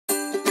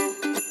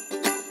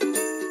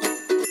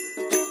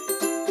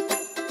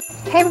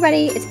Hey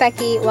everybody, it's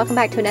Becky. Welcome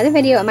back to another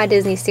video of my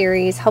Disney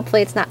series.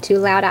 Hopefully it's not too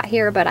loud out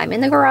here, but I'm in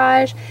the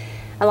garage.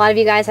 A lot of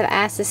you guys have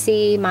asked to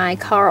see my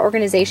car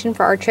organization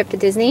for our trip to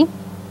Disney,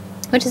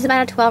 which is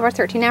about a 12 or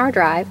 13 hour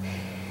drive.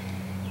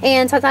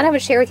 And so I thought I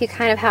would share with you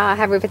kind of how I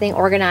have everything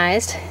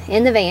organized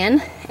in the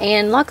van.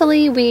 And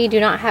luckily we do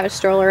not have a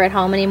stroller at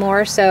home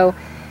anymore, so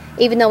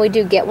even though we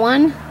do get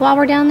one while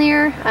we're down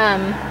there,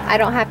 I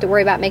don't have to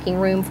worry about making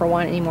room for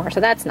one anymore.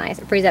 So that's nice.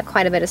 It frees up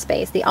quite a bit of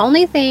space. The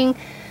only thing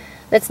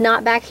that's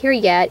not back here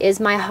yet is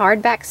my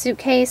hardback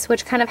suitcase,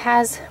 which kind of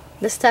has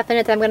the stuff in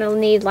it that I'm going to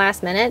need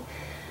last minute.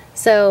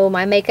 So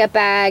my makeup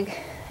bag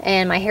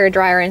and my hair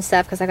dryer and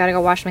stuff, because I got to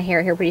go wash my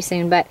hair here pretty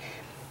soon. But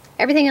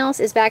everything else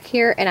is back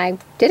here, and I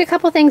did a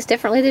couple things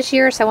differently this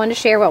year, so I wanted to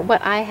share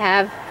what I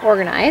have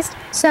organized.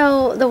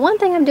 So the one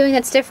thing I'm doing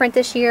that's different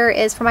this year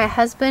is for my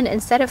husband,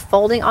 instead of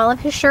folding all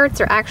of his shirts,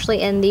 they're actually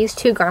in these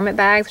two garment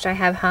bags, which I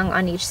have hung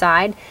on each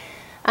side.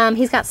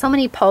 He's got so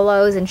many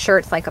polos and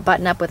shirts, like a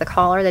button up with a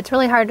collar, that's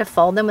really hard to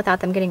fold them without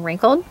them getting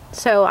wrinkled.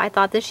 So I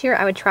thought this year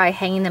I would try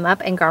hanging them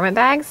up in garment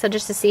bags, so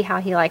just to see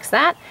how he likes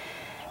that,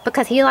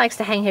 because he likes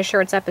to hang his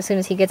shirts up as soon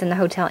as he gets in the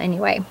hotel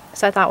anyway.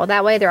 So I thought, well,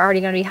 that way they're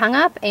already going to be hung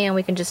up, and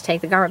we can just take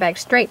the garment bag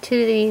straight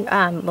to the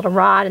little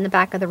rod in the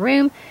back of the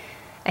room,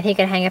 and he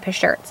can hang up his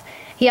shirts.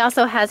 He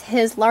also has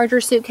his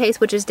larger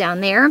suitcase, which is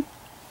down there,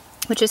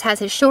 which just has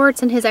his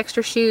shorts and his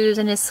extra shoes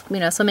and his, you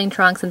know, swimming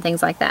trunks and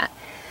things like that.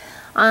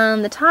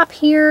 On the top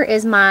here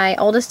is my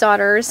oldest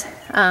daughter's,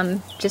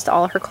 just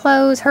all of her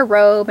clothes, her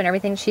robe, and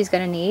everything she's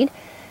going to need.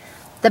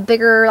 The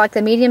bigger, like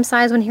the medium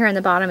size one here on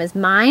the bottom is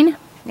mine.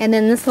 And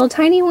then this little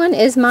tiny one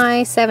is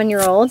my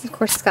 7-year-old's. Of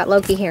course, it's got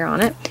Loki hair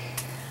on it.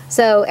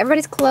 So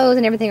everybody's clothes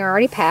and everything are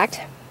already packed.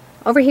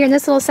 Over here in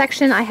this little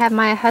section, I have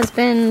my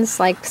husband's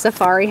like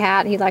safari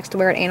hat. He likes to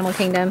wear at Animal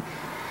Kingdom.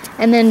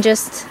 And then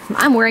just,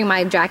 I'm wearing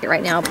my jacket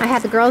right now. I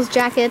have the girls'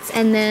 jackets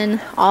and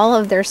then all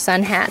of their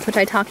sun hats, which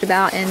I talked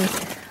about in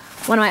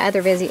one of my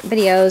other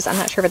videos. I'm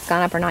not sure if it's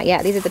gone up or not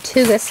yet. These are the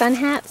Tuga sun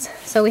hats.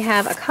 So we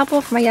have a couple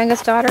for my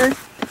youngest daughter.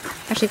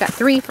 Actually got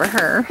 3 for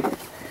her,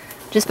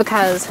 just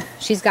because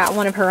she's got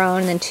one of her own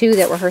and then 2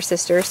 that were her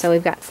sister. So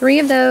we've got 3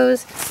 of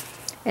those.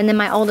 And then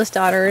my oldest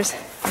daughter's,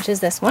 which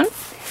is this one.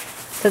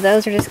 So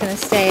those are just going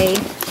to stay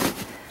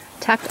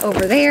tucked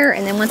over there.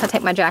 And then once I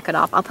take my jacket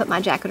off, I'll put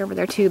my jacket over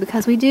there too,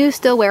 because we do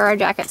still wear our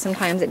jackets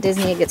sometimes at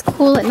Disney. It gets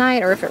cool at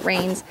night or if it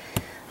rains.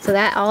 So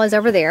that all is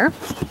over there.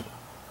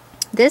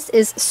 This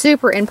is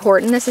super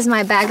important. This is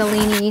my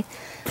Bagalini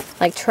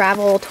like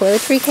travel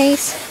toiletry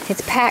case.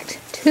 It's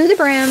packed to the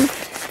brim,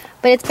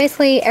 but it's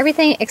basically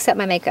everything except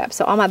my makeup.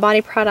 So all my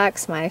body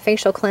products, my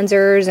facial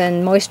cleansers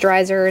and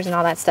moisturizers and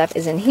all that stuff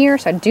is in here.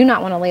 So I do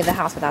not want to leave the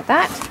house without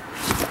that.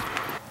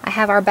 I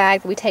have our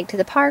bag that we take to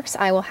the parks.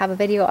 I will have a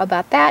video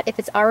about that. If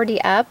it's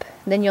already up,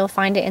 then you'll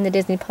find it in the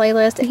Disney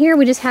playlist. And here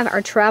we just have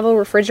our travel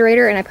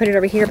refrigerator, and I put it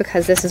over here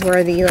because this is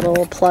where the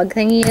little plug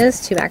thingy is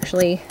to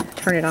actually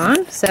turn it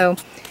on. So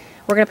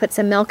we're going to put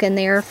some milk in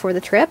there for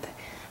the trip.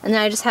 And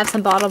then I just have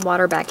some bottled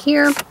water back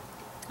here.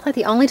 Like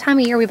the only time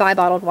of year we buy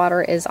bottled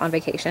water is on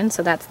vacation,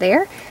 so that's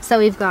there. So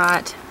we've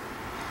got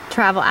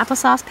travel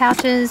applesauce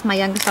pouches. My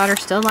youngest daughter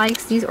still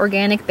likes these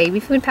organic baby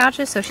food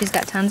pouches, so she's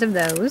got tons of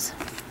those.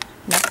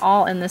 And that's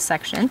all in this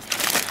section.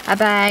 A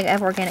bag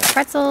of organic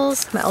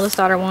pretzels. My oldest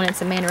daughter wanted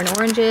some mandarin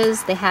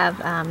oranges. They have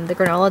the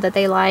granola that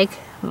they like,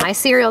 my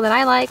cereal that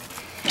I like.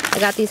 I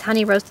got these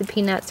honey roasted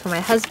peanuts for my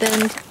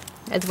husband,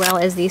 as well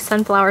as these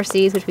sunflower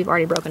seeds, which we've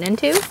already broken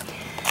into.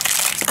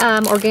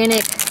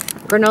 Organic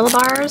granola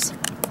bars.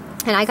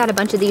 And I got a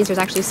bunch of these. There's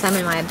actually some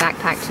in my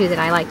backpack too that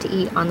I like to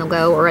eat on the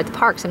go or at the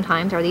park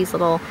sometimes. Are these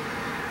little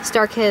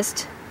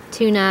Star-Kissed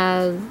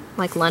tuna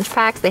like lunch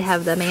packs. They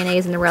have the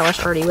mayonnaise and the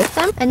relish already with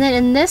them. And then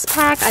in this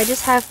pack I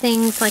just have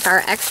things like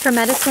our extra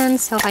medicine.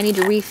 So if I need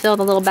to refill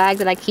the little bag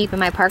that I keep in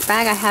my park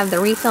bag, I have the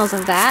refills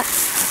of that,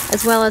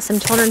 as well as some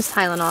children's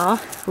Tylenol,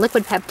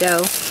 liquid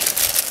Pepto,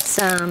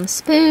 some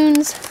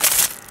spoons,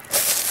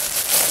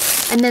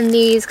 and then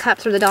these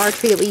cups are the Dollar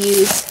Tree that we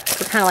use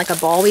for kind of like a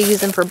bowl. We use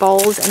them for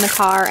bowls in the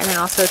car and then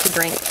also to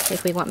drink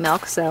if we want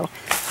milk. So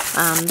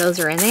those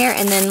are in there.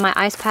 And then my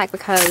ice pack,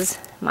 because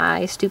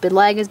my stupid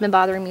leg has been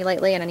bothering me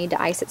lately and I need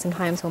to ice it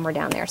sometimes when we're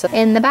down there. So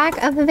in the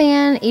back of the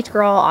van, each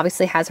girl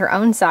obviously has her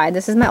own side.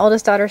 This is my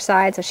oldest daughter's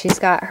side, so she's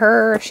got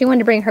her, she wanted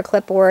to bring her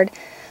clipboard,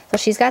 so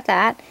she's got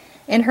that.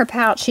 In her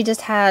pouch, she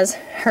just has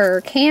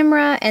her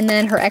camera and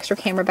then her extra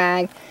camera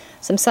bag,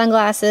 some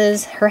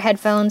sunglasses, her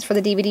headphones for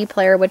the DVD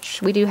player,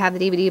 which we do have the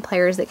DVD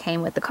players that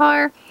came with the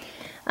car.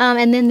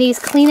 And then these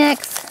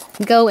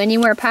Kleenex Go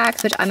Anywhere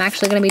packs, which I'm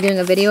actually going to be doing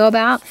a video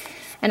about.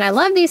 And I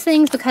love these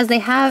things because they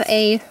have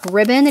a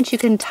ribbon that you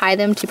can tie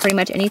them to pretty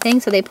much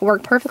anything. So they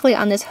work perfectly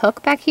on this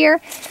hook back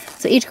here.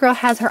 So each girl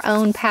has her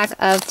own pack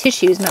of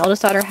tissues. My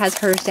oldest daughter has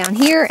hers down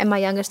here, and my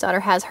youngest daughter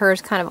has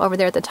hers kind of over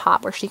there at the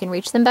top where she can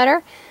reach them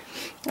better.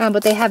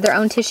 But they have their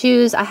own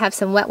tissues. I have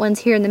some wet ones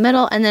here in the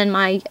middle, and then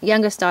my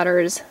youngest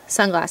daughter's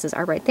sunglasses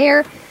are right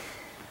there.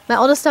 My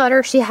oldest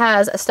daughter, she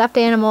has a stuffed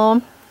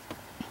animal,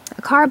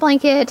 a car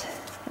blanket,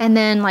 and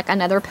then like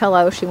another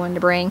pillow she wanted to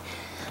bring.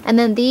 And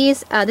then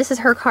these, this is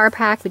her car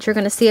pack, but you're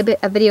going to see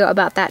a video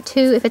about that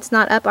too. If it's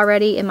not up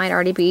already, it might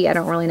already be. I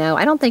don't really know.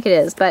 I don't think it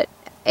is, but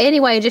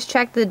anyway, just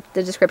check the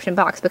description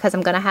box because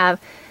I'm going to have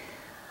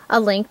a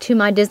link to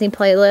my Disney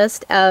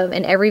playlist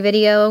in every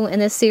video in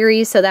this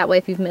series, so that way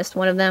if you've missed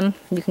one of them,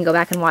 you can go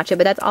back and watch it.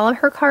 But that's all of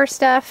her car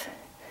stuff.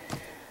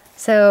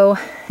 So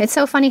it's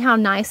so funny how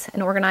nice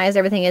and organized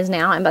everything is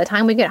now, and by the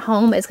time we get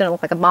home, it's going to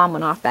look like a bomb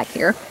went off back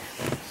here.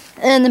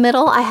 In the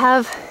middle, I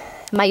have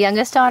my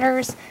youngest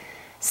daughter's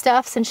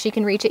stuff, since she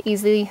can reach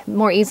it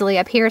more easily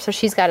up here. So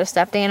she's got a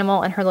stuffed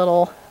animal and her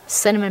little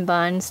cinnamon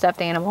bun stuffed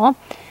animal,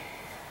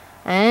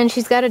 and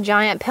she's got a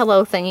giant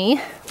pillow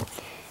thingy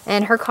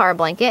and her car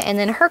blanket, and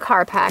then her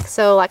car pack.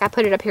 So like I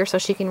put it up here so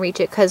she can reach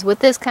it, because with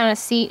this kind of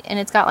seat, and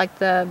it's got like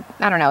the,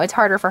 I don't know, it's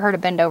harder for her to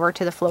bend over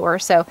to the floor,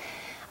 so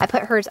I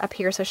put hers up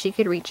here so she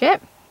could reach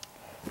it.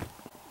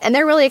 And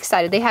they're really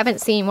excited. They haven't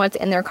seen what's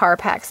in their car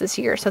packs this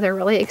year, so they're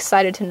really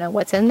excited to know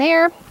what's in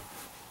there.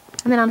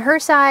 And then on her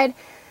side,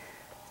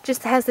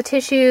 just has the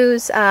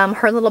tissues,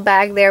 her little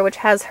bag there, which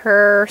has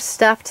her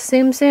stuffed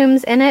Tsum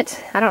Tsums in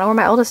it. I don't know where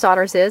my oldest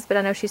daughter's is, but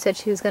I know she said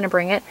she was going to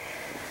bring it.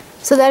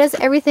 So that is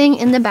everything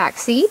in the back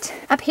seat.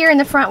 Up here in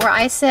the front where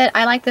I sit,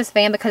 I like this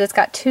van because it's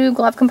got 2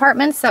 glove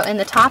compartments. So in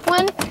the top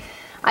one,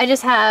 I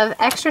just have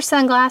extra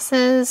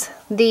sunglasses,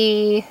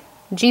 the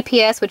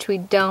GPS, which we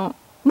don't,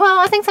 well,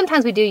 I think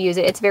sometimes we do use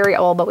it. It's very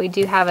old, but we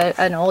do have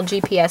an old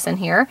GPS in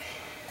here.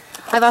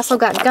 I've also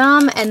got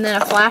gum and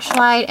then a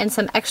flashlight and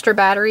some extra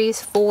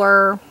batteries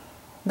for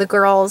the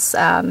girls'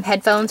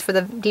 headphones for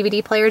the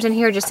DVD players in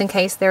here, just in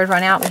case theirs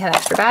run out. We have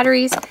extra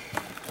batteries.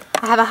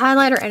 I have a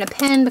highlighter and a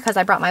pen because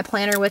I brought my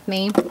planner with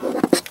me.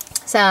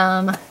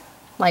 Some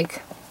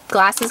like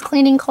glasses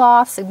cleaning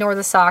cloths. Ignore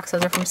the socks,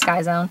 those are from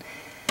Sky Zone.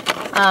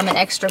 An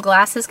extra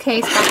glasses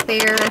case back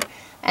there.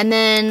 And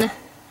then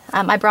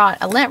I brought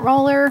a lint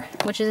roller,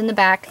 which is in the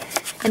back.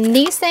 And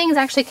these things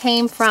actually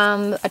came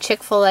from a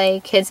Chick-fil-A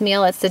kids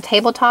meal. It's the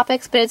table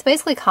topics, but it's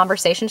basically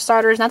conversation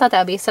starters. And I thought that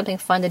would be something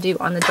fun to do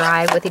on the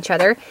drive with each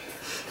other.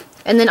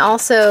 And then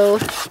also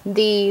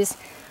these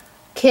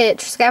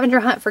scavenger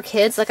hunt for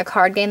kids, like a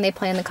card game they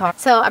play in the car.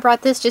 So I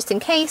brought this just in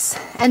case.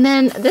 And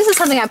then this is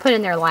something I put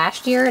in there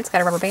last year. It's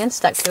got a rubber band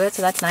stuck to it,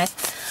 so that's nice.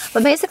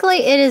 But basically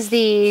it is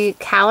the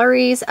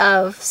calories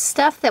of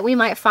stuff that we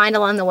might find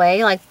along the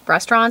way, like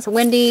restaurants,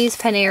 Wendy's,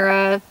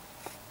 Panera,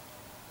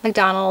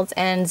 McDonald's,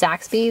 and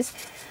Zaxby's.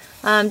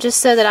 Just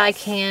so that I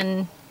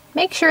can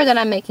make sure that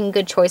I'm making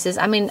good choices.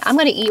 I mean, I'm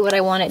going to eat what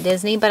I want at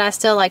Disney, but I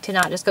still like to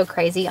not just go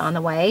crazy on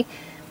the way.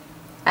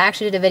 I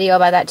actually did a video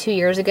about that 2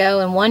 years ago,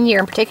 and 1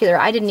 year in particular,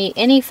 I didn't eat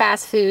any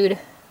fast food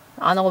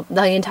on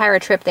the entire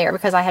trip there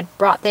because I had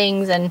brought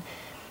things and,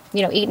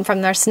 you know, eaten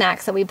from their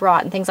snacks that we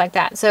brought and things like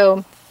that.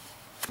 So,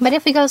 but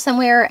if we go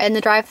somewhere in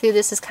the drive-thru,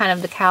 this is kind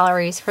of the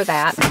calories for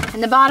that. In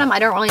the bottom, I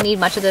don't really need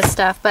much of this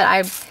stuff, but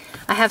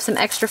I have some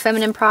extra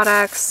feminine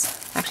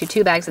products, actually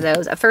 2 bags of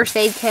those, a first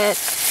aid kit,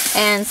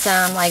 and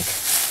some like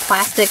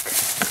plastic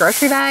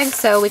grocery bags,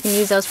 so we can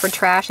use those for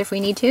trash if we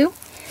need to.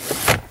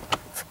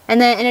 And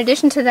then in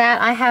addition to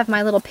that, I have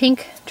my little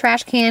pink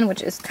trash can,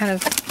 which is kind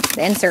of,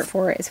 the insert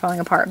for it is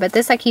falling apart. But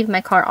this I keep in my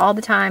car all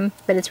the time,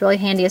 but it's really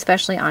handy,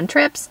 especially on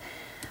trips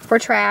for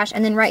trash.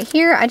 And then right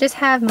here, I just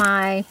have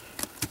my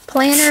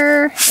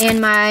planner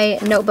and my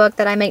notebook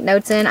that I make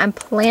notes in. I'm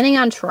planning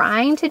on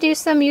trying to do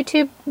some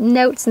YouTube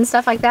notes and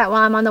stuff like that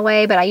while I'm on the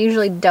way, but I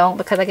usually don't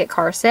because I get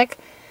car sick.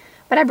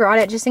 But I brought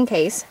it just in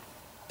case.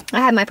 I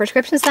have my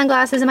prescription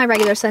sunglasses and my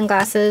regular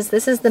sunglasses.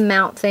 This is the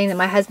mount thing that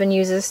my husband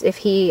uses if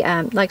he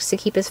likes to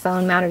keep his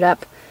phone mounted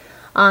up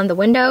on the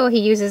window. He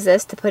uses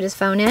this to put his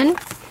phone in.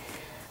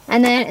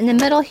 And then in the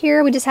middle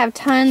here, we just have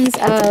tons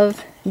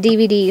of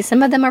DVDs.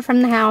 Some of them are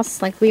from the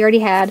house, like we already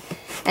had,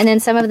 and then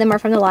some of them are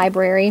from the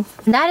library.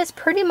 And that is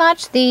pretty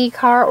much the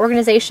car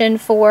organization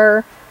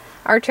for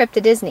our trip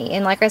to Disney.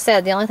 And like I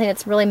said, the only thing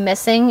that's really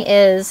missing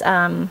is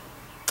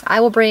I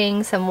will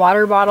bring some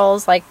water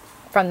bottles, like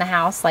from the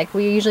house. Like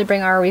we usually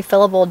bring our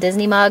refillable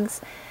Disney mugs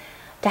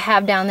to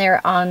have down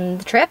there on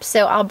the trip,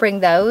 so I'll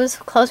bring those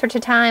closer to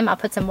time. I'll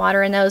put some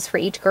water in those for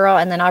each girl,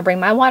 and then I'll bring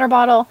my water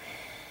bottle,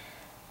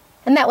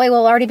 and that way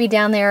we'll already be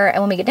down there,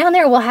 and when we get down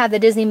there we'll have the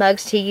Disney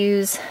mugs to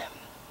use.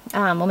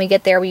 When we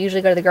get there, we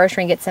usually go to the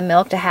grocery and get some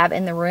milk to have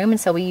in the room, and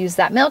so we use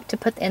that milk to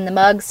put in the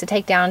mugs to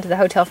take down to the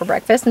hotel for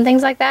breakfast and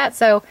things like that.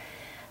 So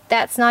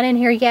that's not in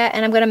here yet,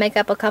 and I'm going to make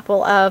up a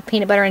couple of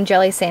peanut butter and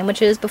jelly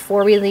sandwiches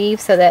before we leave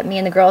so that me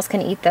and the girls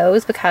can eat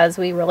those, because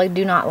we really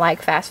do not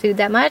like fast food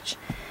that much.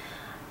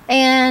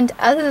 And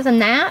other than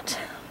that,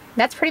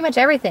 that's pretty much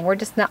everything. We're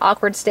just in that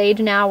awkward stage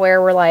now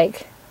where we're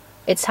like,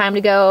 it's time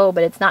to go,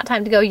 but it's not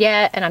time to go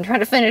yet, and I'm trying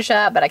to finish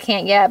up, but I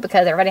can't yet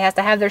because everybody has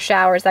to have their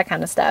showers, that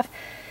kind of stuff.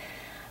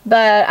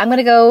 But I'm going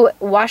to go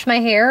wash my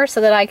hair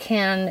so that I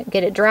can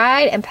get it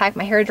dried and pack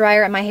my hair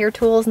dryer and my hair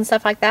tools and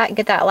stuff like that, and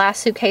get that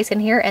last suitcase in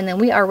here, and then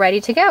we are ready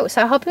to go.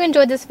 So I hope you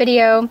enjoyed this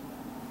video,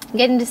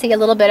 getting to see a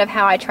little bit of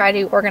how I try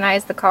to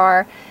organize the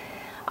car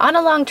on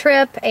a long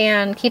trip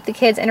and keep the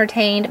kids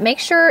entertained. Make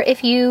sure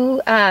if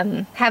you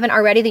haven't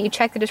already that you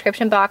check the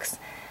description box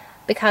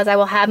because I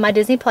will have my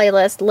Disney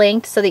playlist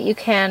linked so that you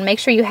can make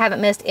sure you haven't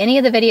missed any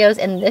of the videos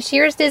in this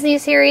year's Disney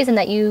series, and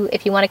that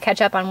if you want to catch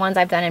up on ones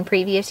I've done in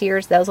previous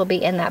years, those will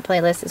be in that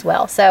playlist as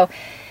well. So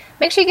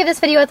make sure you give this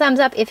video a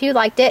thumbs up if you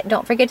liked it.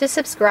 Don't forget to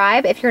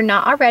subscribe if you're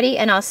not already,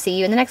 and I'll see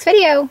you in the next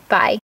video.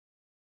 Bye.